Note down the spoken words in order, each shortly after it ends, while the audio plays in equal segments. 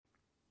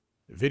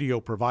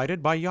Video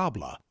provided by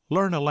Yabla.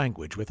 Learn a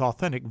language with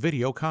authentic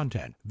video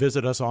content.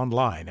 Visit us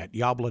online at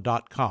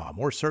yabla.com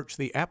or search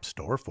the App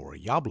Store for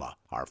Yabla.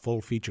 Our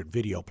full-featured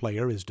video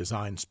player is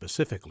designed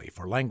specifically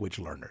for language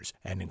learners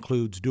and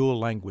includes dual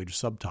language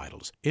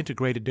subtitles,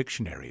 integrated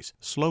dictionaries,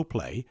 slow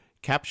play,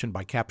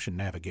 caption-by-caption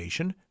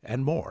navigation,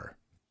 and more.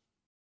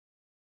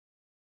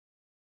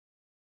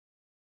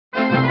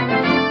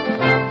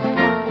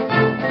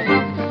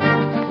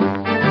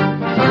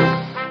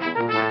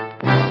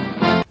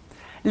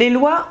 Les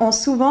lois ont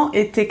souvent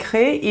été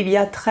créées il y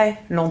a très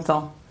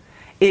longtemps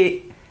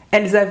et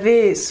elles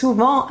avaient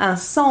souvent un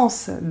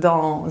sens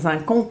dans un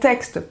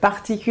contexte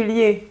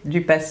particulier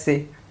du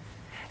passé.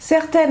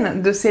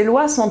 Certaines de ces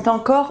lois sont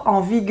encore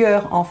en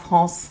vigueur en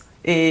France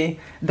et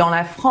dans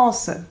la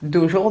France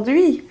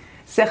d'aujourd'hui,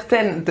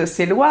 certaines de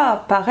ces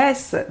lois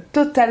paraissent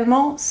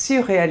totalement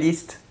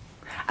surréalistes.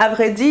 À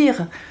vrai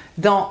dire,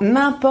 dans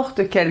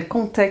n'importe quel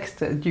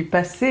contexte du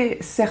passé,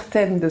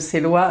 certaines de ces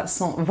lois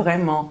sont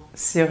vraiment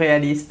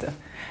surréalistes.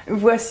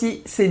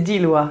 Voici ces 10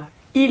 lois.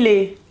 Il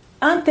est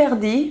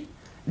interdit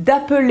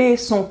d'appeler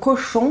son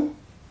cochon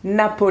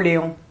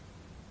Napoléon.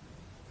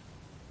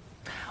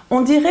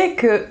 On dirait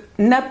que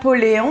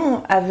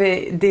Napoléon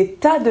avait des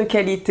tas de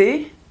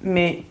qualités,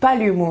 mais pas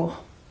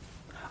l'humour.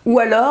 Ou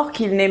alors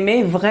qu'il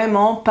n'aimait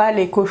vraiment pas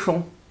les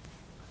cochons.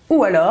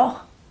 Ou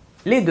alors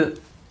les deux.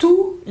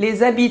 Tous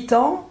les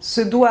habitants se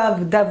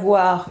doivent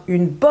d'avoir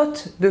une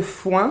botte de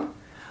foin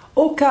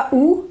au cas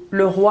où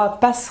le roi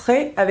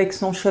passerait avec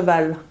son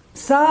cheval.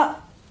 Ça,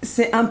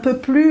 c'est un peu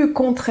plus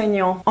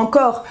contraignant.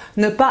 Encore,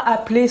 ne pas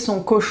appeler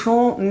son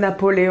cochon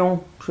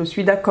Napoléon. Je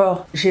suis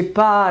d'accord. J'ai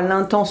pas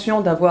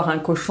l'intention d'avoir un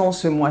cochon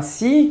ce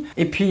mois-ci.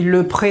 Et puis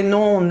le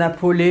prénom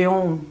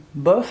Napoléon,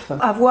 bof.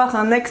 Avoir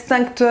un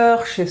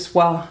extincteur chez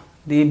soi,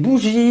 des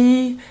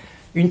bougies,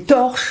 une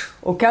torche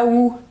au cas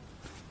où.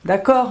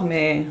 D'accord,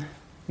 mais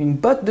une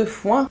botte de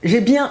foin.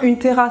 J'ai bien une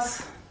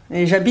terrasse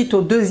et j'habite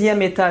au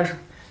 2e étage.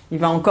 Il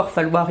va encore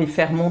falloir y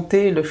faire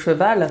monter le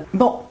cheval.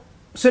 Bon,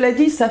 cela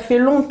dit, ça fait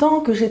longtemps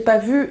que j'ai pas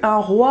vu un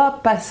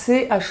roi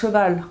passer à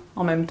cheval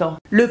en même temps.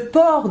 Le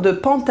port de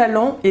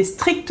pantalon est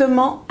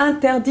strictement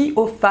interdit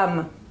aux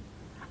femmes,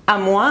 à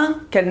moins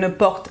qu'elles ne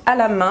portent à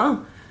la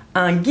main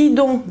un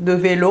guidon de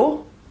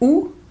vélo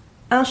ou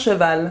un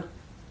cheval.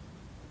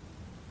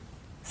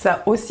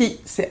 Ça aussi,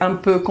 c'est un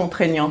peu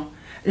contraignant.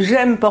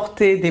 J'aime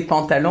porter des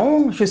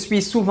pantalons, je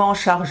suis souvent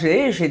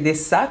chargée, j'ai des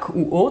sacs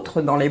ou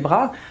autres dans les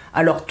bras,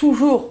 alors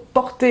toujours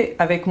porter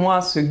avec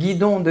moi ce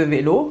guidon de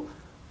vélo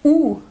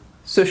ou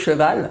ce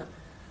cheval.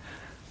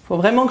 Faut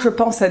vraiment que je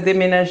pense à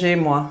déménager,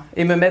 moi,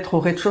 et me mettre au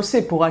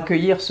rez-de-chaussée pour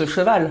accueillir ce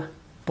cheval,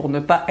 pour ne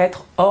pas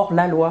être hors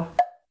la loi.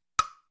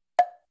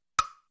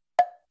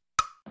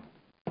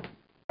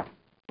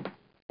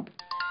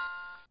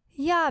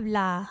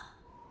 Yabla.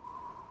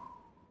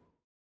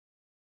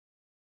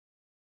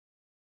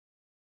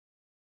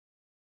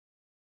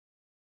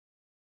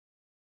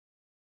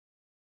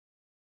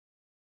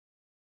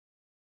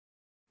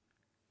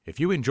 If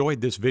you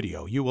enjoyed this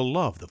video, you will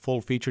love the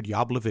full-featured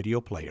Yabla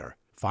video player.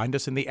 Find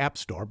us in the App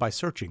Store by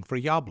searching for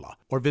Yabla,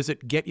 or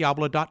visit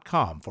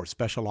getyabla.com for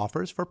special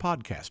offers for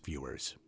podcast viewers.